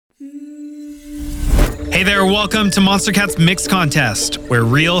Hey there, welcome to Monster Cat's Mix Contest, where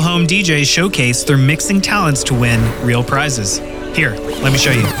real home DJs showcase their mixing talents to win real prizes. Here, let me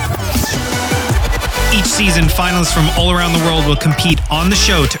show you. Each season, finalists from all around the world will compete on the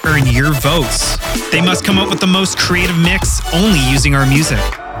show to earn your votes. They must come up with the most creative mix only using our music.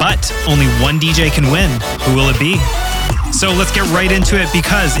 But only one DJ can win. Who will it be? So let's get right into it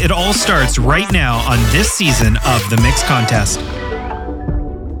because it all starts right now on this season of the Mix Contest.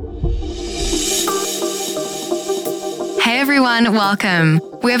 Hey everyone, welcome.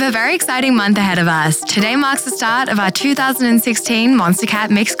 We have a very exciting month ahead of us. Today marks the start of our 2016 Monster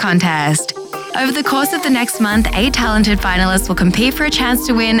Cat Mix Contest. Over the course of the next month, 8 talented finalists will compete for a chance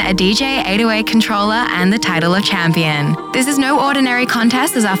to win a DJ 808 controller and the title of champion. This is no ordinary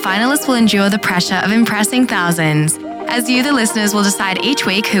contest as our finalists will endure the pressure of impressing thousands, as you, the listeners, will decide each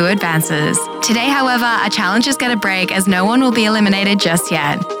week who advances. Today, however, our challenges get a break as no one will be eliminated just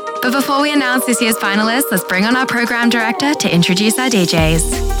yet. But before we announce this year's finalists, let's bring on our program director to introduce our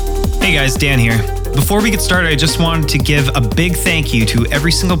DJs. Hey guys, Dan here. Before we get started, I just wanted to give a big thank you to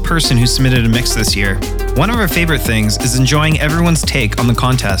every single person who submitted a mix this year. One of our favorite things is enjoying everyone's take on the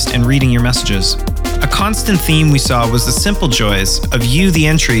contest and reading your messages. A constant theme we saw was the simple joys of you, the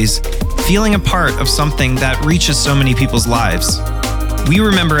entries, feeling a part of something that reaches so many people's lives. We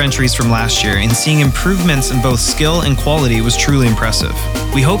remember entries from last year, and seeing improvements in both skill and quality was truly impressive.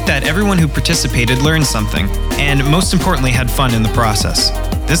 We hope that everyone who participated learned something, and most importantly had fun in the process.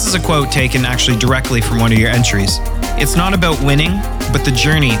 This is a quote taken actually directly from one of your entries. It's not about winning, but the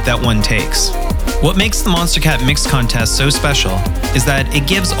journey that one takes. What makes the Monster Cat Mix Contest so special is that it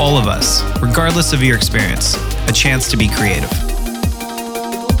gives all of us, regardless of your experience, a chance to be creative.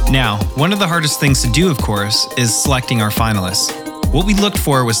 Now, one of the hardest things to do, of course, is selecting our finalists. What we looked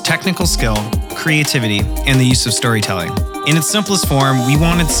for was technical skill, creativity, and the use of storytelling. In its simplest form, we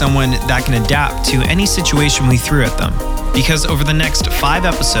wanted someone that can adapt to any situation we threw at them. Because over the next 5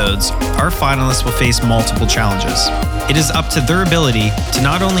 episodes, our finalists will face multiple challenges. It is up to their ability to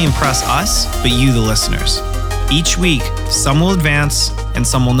not only impress us, but you, the listeners. Each week, some will advance and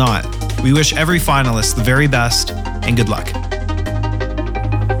some will not. We wish every finalist the very best and good luck.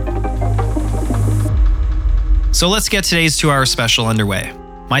 So let's get today's 2-hour special underway.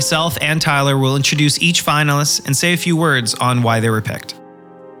 Myself and Tyler will introduce each finalist and say a few words on why they were picked.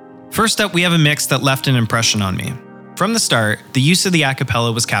 First up, we have a mix that left an impression on me. From the start, the use of the a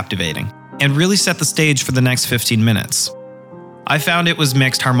cappella was captivating and really set the stage for the next 15 minutes. I found it was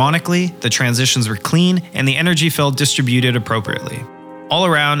mixed harmonically, the transitions were clean, and the energy felt distributed appropriately. All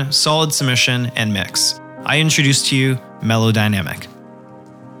around, solid submission and mix. I introduce to you Melodynamic.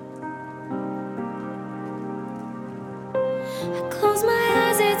 Close my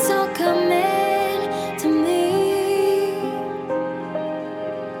eyes, it's all coming to me.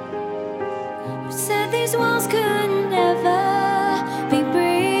 You said these walls could never be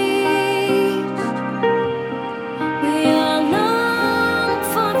breached. We all long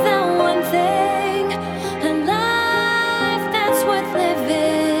for that one thing, a life that's worth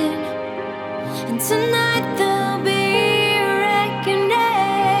living. And tonight there'll be reckoning.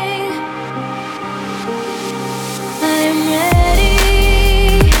 I am ready.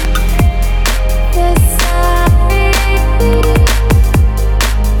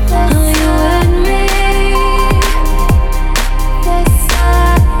 Are you with me?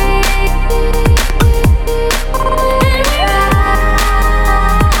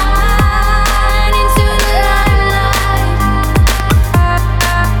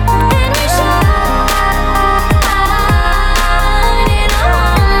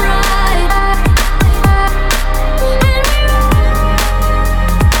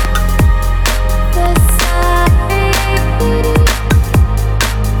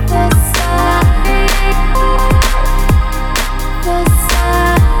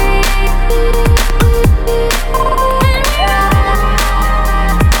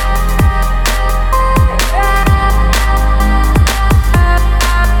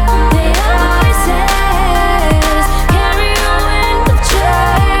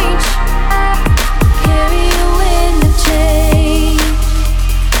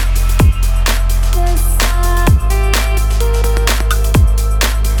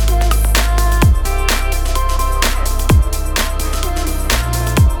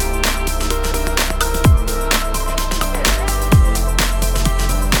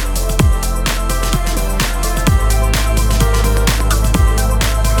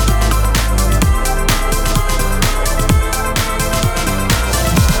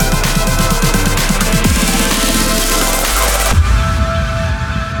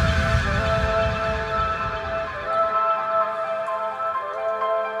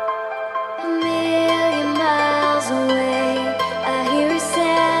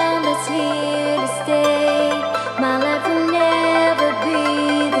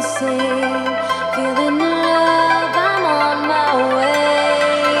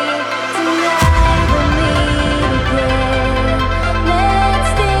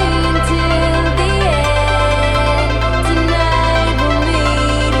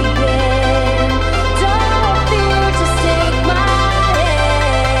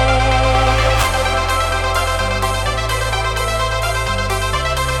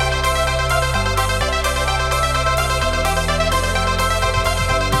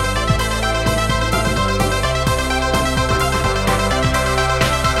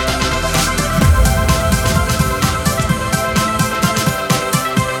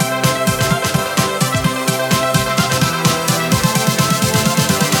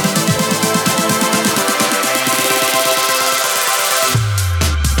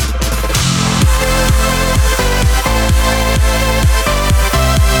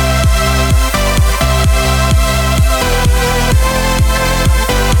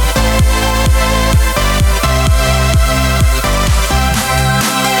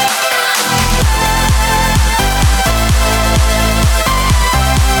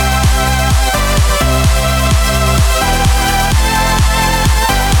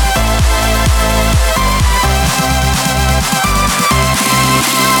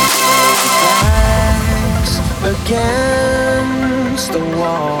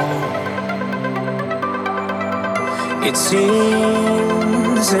 It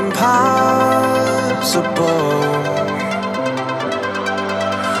seems impossible,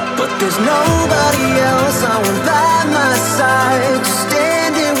 but there's nobody else I want by my side to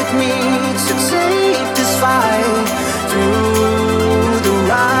stand here with me to take this fight through the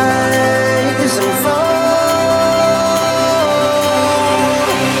rise and fall.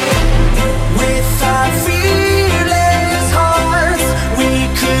 With our fearless hearts, we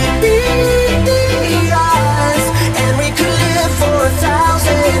could beat the odds, and we could live for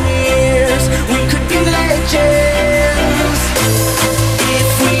 1,000 years. We could be legends. If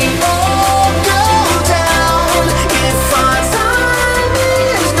we all go down, if our time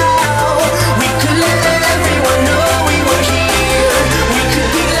is now, we could let everyone know we were here. We could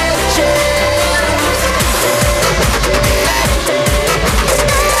be legends.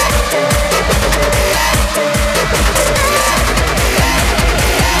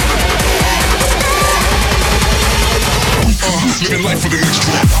 Living life for the next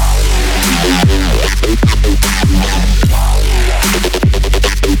drop.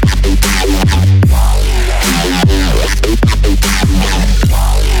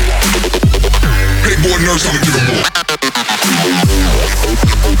 Hey boy, nurse, I'ma give him more.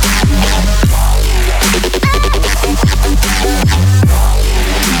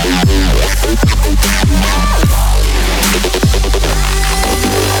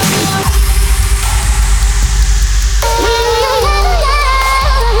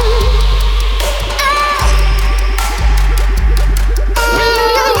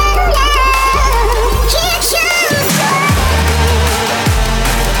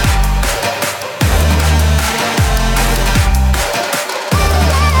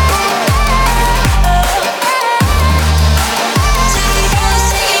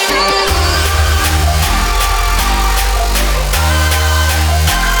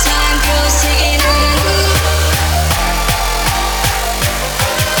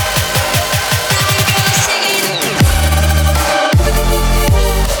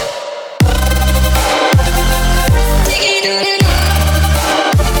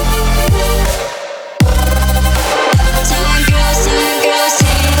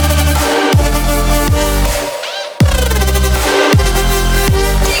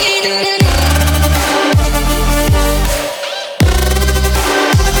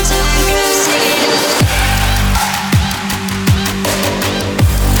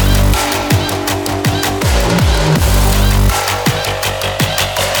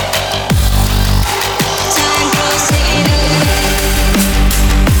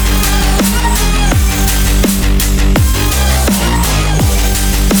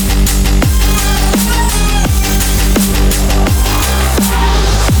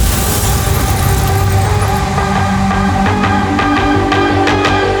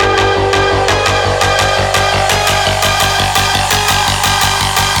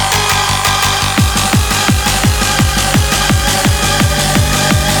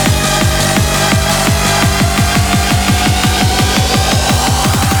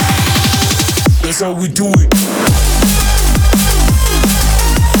 That's how we do it.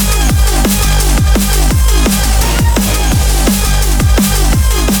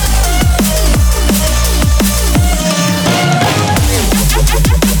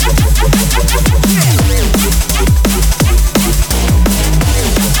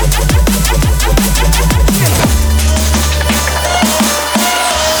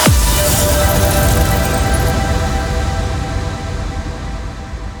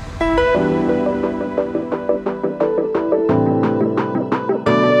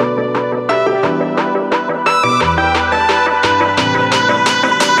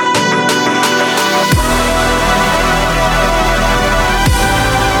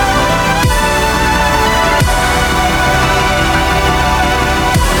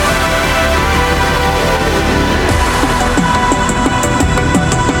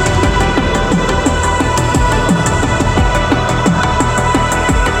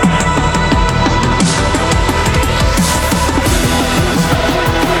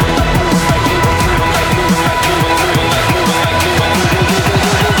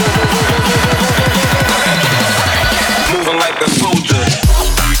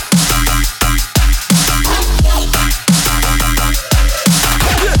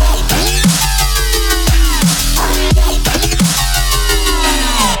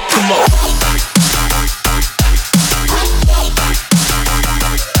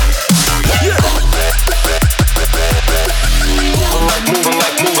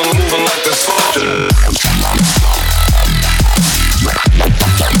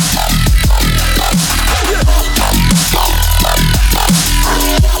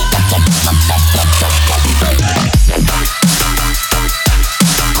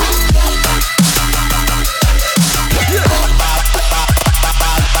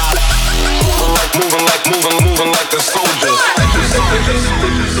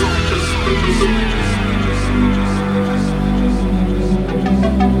 soldiers.